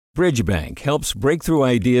Bridgebank helps breakthrough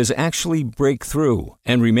ideas actually break through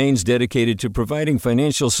and remains dedicated to providing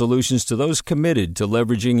financial solutions to those committed to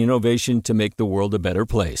leveraging innovation to make the world a better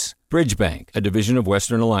place. Bridgebank, a division of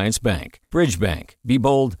Western Alliance Bank. Bridgebank. Be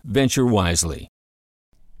bold, venture wisely.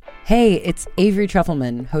 Hey, it's Avery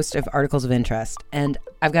Trufelman, host of Articles of Interest, and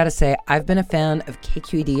I've got to say, I've been a fan of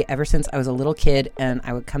KQED ever since I was a little kid, and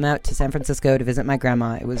I would come out to San Francisco to visit my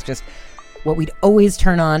grandma. It was just what we'd always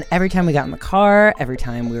turn on every time we got in the car, every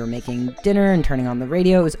time we were making dinner and turning on the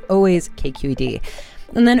radio. It was always KQED.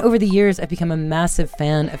 And then over the years, I've become a massive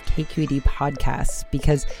fan of KQED podcasts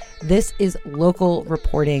because this is local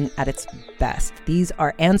reporting at its best. These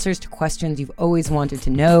are answers to questions you've always wanted to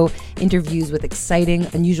know, interviews with exciting,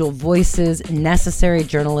 unusual voices, necessary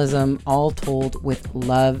journalism, all told with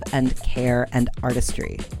love and care and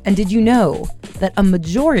artistry. And did you know that a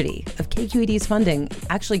majority of KQED's funding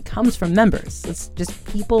actually comes from members? It's just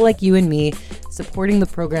people like you and me supporting the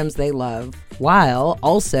programs they love, while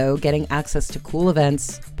also getting access to cool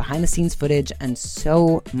events, behind-the-scenes footage, and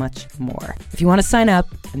so much more. If you want to sign up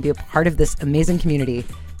and be a part of this amazing community,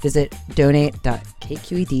 visit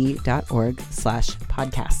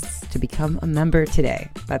donate.kqed.org/podcasts to become a member today.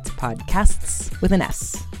 That's podcasts with an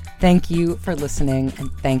S. Thank you for listening, and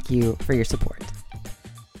thank you for your support.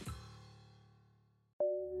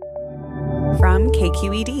 From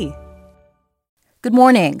KQED. Good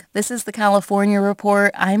morning. This is the California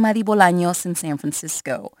Report. I'm Madi Bolaños in San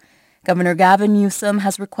Francisco. Governor Gavin Newsom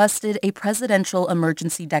has requested a presidential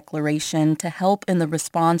emergency declaration to help in the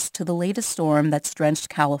response to the latest storm that's drenched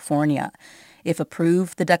California. If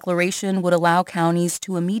approved, the declaration would allow counties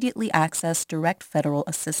to immediately access direct federal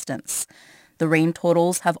assistance. The rain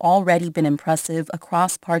totals have already been impressive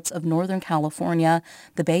across parts of Northern California,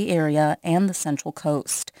 the Bay Area, and the Central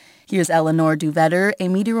Coast. Here's Eleanor Duvetter, a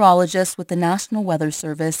meteorologist with the National Weather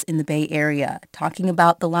Service in the Bay Area, talking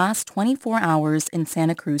about the last 24 hours in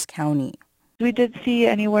Santa Cruz County. We did see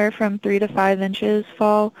anywhere from 3 to 5 inches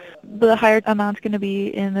fall. The higher amount's going to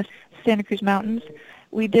be in the Santa Cruz Mountains.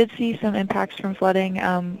 We did see some impacts from flooding.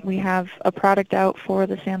 We have a product out for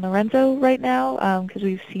the San Lorenzo right now because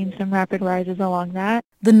we've seen some rapid rises along that.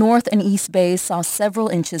 The North and East Bay saw several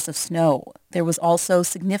inches of snow. There was also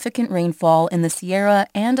significant rainfall in the Sierra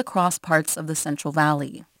and across parts of the Central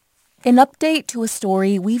Valley. An update to a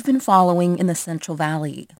story we've been following in the Central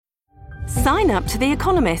Valley. Sign up to The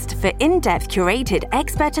Economist for in-depth curated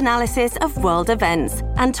expert analysis of world events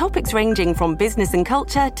and topics ranging from business and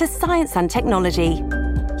culture to science and technology.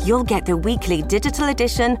 You'll get the weekly digital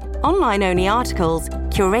edition, online-only articles,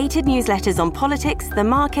 curated newsletters on politics, the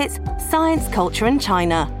markets, science, culture, and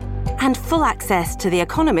China, and full access to The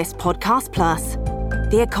Economist Podcast Plus.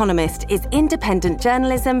 The Economist is independent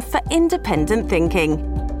journalism for independent thinking.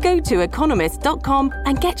 Go to economist.com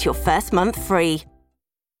and get your first month free.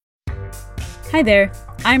 Hi there,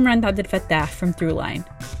 I'm Rand Abdel Fattah from Throughline.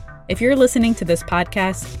 If you're listening to this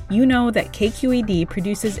podcast, you know that KQED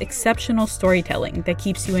produces exceptional storytelling that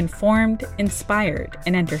keeps you informed, inspired,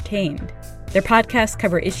 and entertained. Their podcasts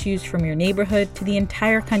cover issues from your neighborhood to the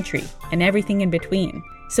entire country and everything in between.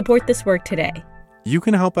 Support this work today. You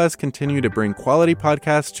can help us continue to bring quality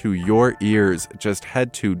podcasts to your ears. Just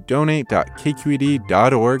head to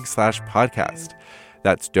donate.kqed.org/podcast.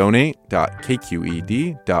 That's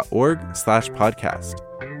donate.kqed.org/podcast.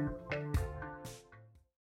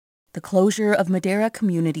 The closure of Madera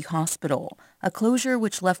Community Hospital, a closure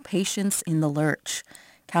which left patients in the lurch.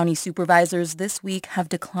 County supervisors this week have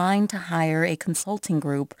declined to hire a consulting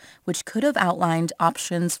group which could have outlined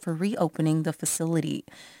options for reopening the facility.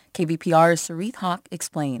 KVPR's Sarith Hawk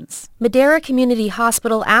explains. Madera Community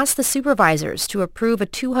Hospital asked the supervisors to approve a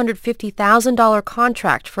 $250,000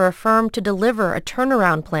 contract for a firm to deliver a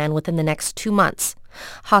turnaround plan within the next 2 months.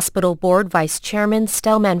 Hospital Board Vice Chairman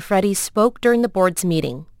Stel Manfredi spoke during the board's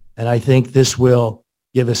meeting. And I think this will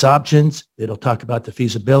give us options. It'll talk about the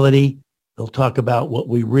feasibility. It'll talk about what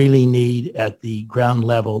we really need at the ground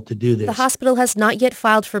level to do this. The hospital has not yet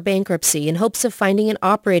filed for bankruptcy in hopes of finding an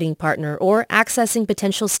operating partner or accessing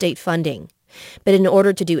potential state funding. But in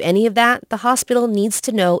order to do any of that, the hospital needs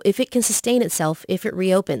to know if it can sustain itself if it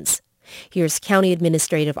reopens. Here's County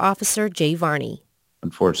Administrative Officer Jay Varney.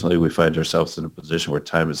 Unfortunately, we find ourselves in a position where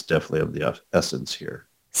time is definitely of the essence here.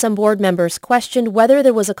 Some board members questioned whether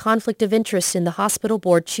there was a conflict of interest in the hospital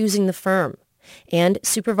board choosing the firm. And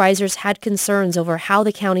supervisors had concerns over how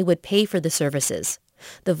the county would pay for the services.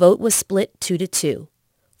 The vote was split 2-2.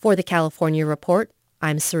 For the California Report,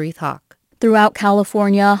 I'm Sarith Hawk. Throughout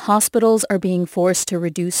California, hospitals are being forced to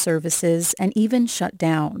reduce services and even shut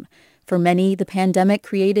down. For many, the pandemic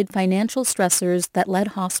created financial stressors that led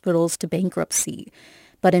hospitals to bankruptcy.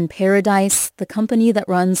 But in Paradise, the company that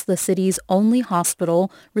runs the city's only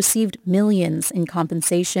hospital received millions in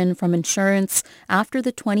compensation from insurance after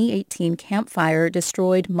the 2018 Camp Fire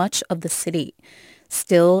destroyed much of the city.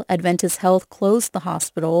 Still, Adventist Health closed the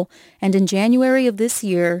hospital and in January of this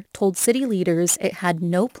year told city leaders it had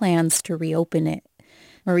no plans to reopen it.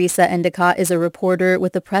 Marisa Endicott is a reporter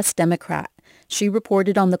with the Press Democrat. She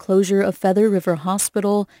reported on the closure of Feather River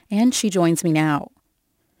Hospital, and she joins me now.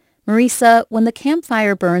 Marisa, when the Camp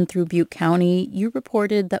Fire burned through Butte County, you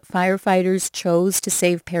reported that firefighters chose to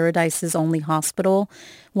save Paradise's only hospital.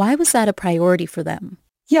 Why was that a priority for them?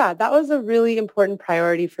 Yeah, that was a really important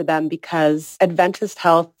priority for them because Adventist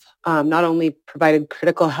Health not only provided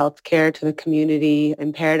critical health care to the community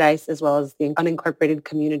in Paradise as well as the unincorporated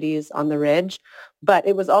communities on the Ridge, but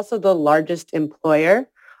it was also the largest employer,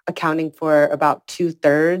 accounting for about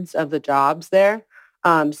 2/3 of the jobs there.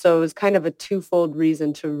 So it was kind of a twofold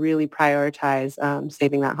reason to really prioritize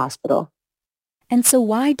saving that hospital. And so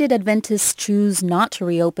why did Adventists choose not to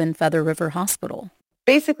reopen Feather River Hospital?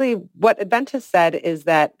 Basically, what Adventists said is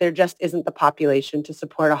that there just isn't the population to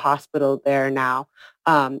support a hospital there now,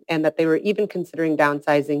 and that they were even considering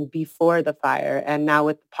downsizing before the fire. And now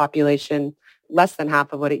with the population less than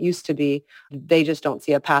half of what it used to be, they just don't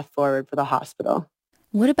see a path forward for the hospital.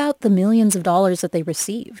 What about the millions of dollars that they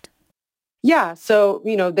received? Yeah, so,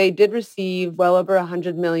 they did receive well over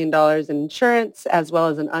 $100 million in insurance, as well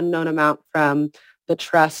as an unknown amount from the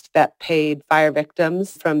trust that paid fire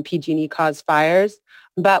victims from PG&E-caused fires.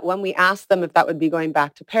 But when we asked them if that would be going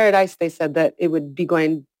back to Paradise, they said that it would be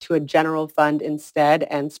going to a general fund instead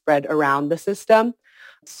and spread around the system.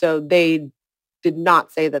 So they did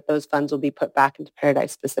not say that those funds will be put back into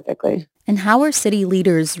Paradise specifically. And how are city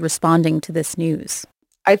leaders responding to this news?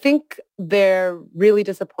 I think they're really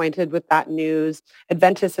disappointed with that news.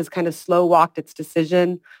 Adventist has kind of slow-walked its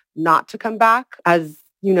decision not to come back. As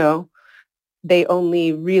you know, they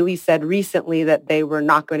only really said recently that they were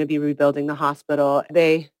not going to be rebuilding the hospital.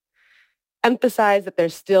 They emphasize that they're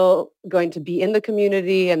still going to be in the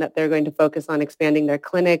community and that they're going to focus on expanding their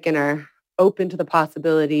clinic and are open to the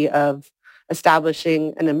possibility of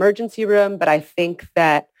establishing an emergency room. But I think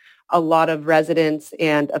that a lot of residents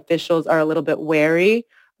and officials are a little bit wary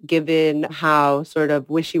given how sort of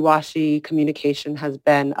wishy-washy communication has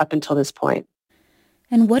been up until this point.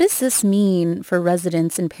 And what does this mean for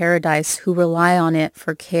residents in Paradise who rely on it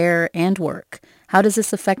for care and work? How does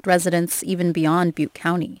this affect residents even beyond Butte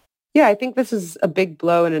County? Yeah, I think this is a big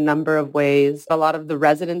blow in a number of ways. A lot of the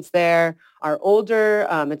residents there are older.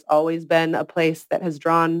 It's always been a place that has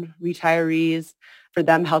drawn retirees. For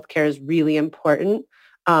them, healthcare is really important.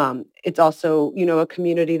 It's also, a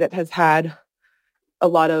community that has had a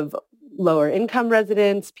lot of lower income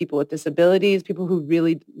residents, people with disabilities, people who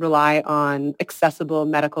really rely on accessible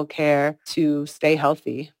medical care to stay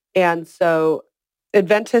healthy. And so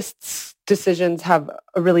Adventists' decisions have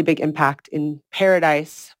a really big impact in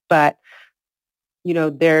Paradise, but,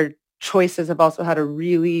 their choices have also had a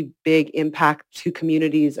really big impact to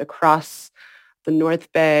communities across the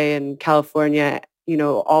North Bay and California,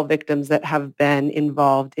 all victims that have been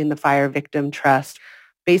involved in the Fire Victim Trust.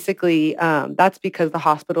 Basically, that's because the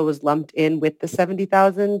hospital was lumped in with the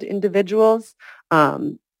 70,000 individuals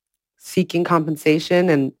seeking compensation,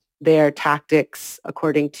 and their tactics,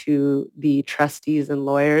 according to the trustees and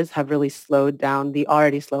lawyers, have really slowed down the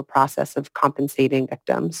already slow process of compensating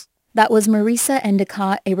victims. That was Marisa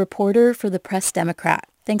Endicott, a reporter for the Press Democrat.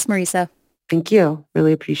 Thanks, Marisa. Thank you.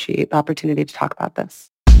 Really appreciate the opportunity to talk about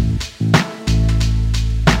this.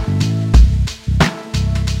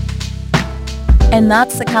 And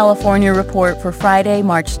that's the California Report for Friday,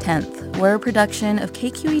 March 10th. We're a production of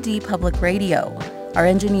KQED Public Radio. Our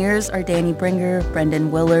engineers are Danny Bringer,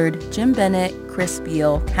 Brendan Willard, Jim Bennett, Chris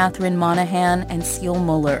Beal, Catherine Monahan, and Seal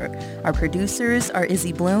Muller. Our producers are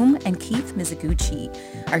Izzy Bloom and Keith Mizuguchi.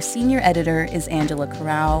 Our senior editor is Angela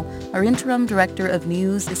Corral. Our interim director of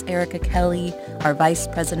news is Erica Kelly. Our vice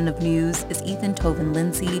president of news is Ethan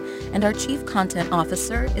Toven-Lindsay. And our chief content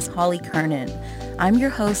officer is Holly Kernan. I'm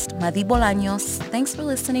your host, Madi Bolaños. Thanks for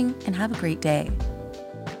listening and have a great day.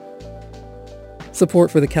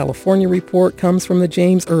 Support for the California Report comes from the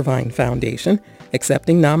James Irvine Foundation,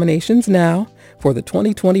 accepting nominations now for the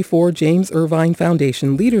 2024 James Irvine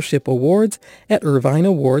Foundation Leadership Awards at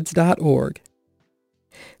irvineawards.org.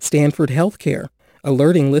 Stanford Healthcare,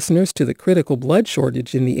 alerting listeners to the critical blood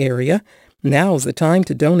shortage in the area. Now's the time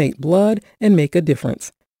to donate blood and make a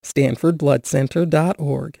difference.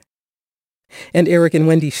 StanfordBloodCenter.org. And Eric and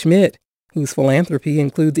Wendy Schmidt, whose philanthropy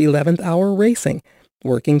includes 11th Hour Racing,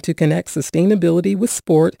 working to connect sustainability with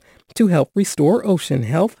sport to help restore ocean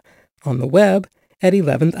health, on the web at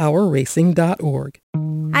 11thhourracing.org.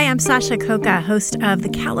 Hi, I'm Sasha Coca, host of the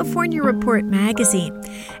California Report magazine.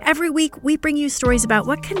 Every week, we bring you stories about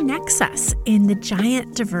what connects us in the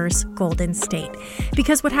giant, diverse Golden State.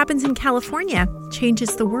 Because what happens in California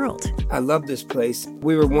changes the world. I love this place.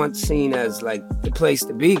 We were once seen as like the place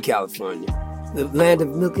to be, California. The land of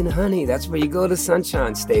milk and honey. That's where you go to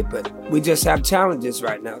Sunshine State, but we just have challenges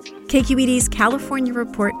right now. KQED's California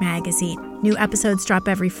Report magazine. New episodes drop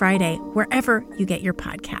every Friday, wherever you get your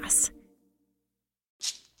podcasts.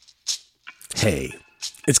 Hey,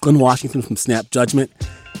 it's Glenn Washington from Snap Judgment.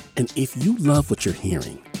 And if you love what you're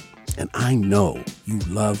hearing, and I know you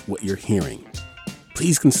love what you're hearing,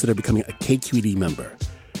 please consider becoming a KQED member.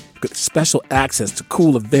 Get special access to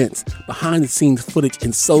cool events, behind-the-scenes footage,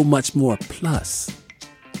 and so much more. Plus,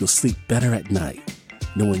 you'll sleep better at night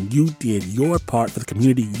knowing you did your part for the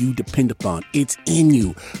community you depend upon. It's in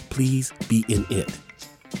you. Please be in it.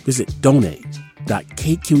 Visit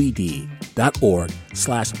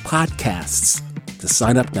donate.kqed.org/podcasts to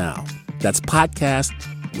sign up now. That's podcast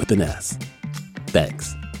with an S.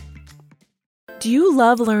 Thanks. Do you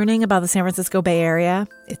love learning about the San Francisco Bay Area?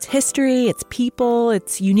 Its history, its people,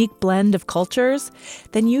 its unique blend of cultures?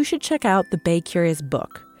 Then you should check out the Bay Curious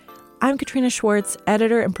book. I'm Katrina Schwartz,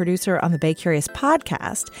 editor and producer on the Bay Curious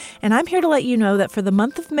podcast, and I'm here to let you know that for the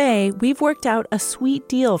month of May, we've worked out a sweet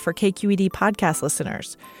deal for KQED podcast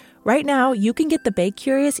listeners. Right now, you can get the Bay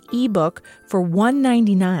Curious ebook for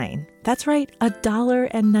 $1.99. That's right,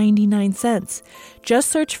 $1.99. Just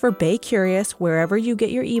search for Bay Curious wherever you get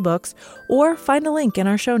your ebooks or find a link in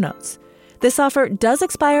our show notes. This offer does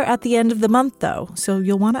expire at the end of the month, though, so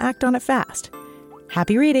you'll want to act on it fast.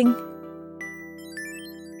 Happy reading!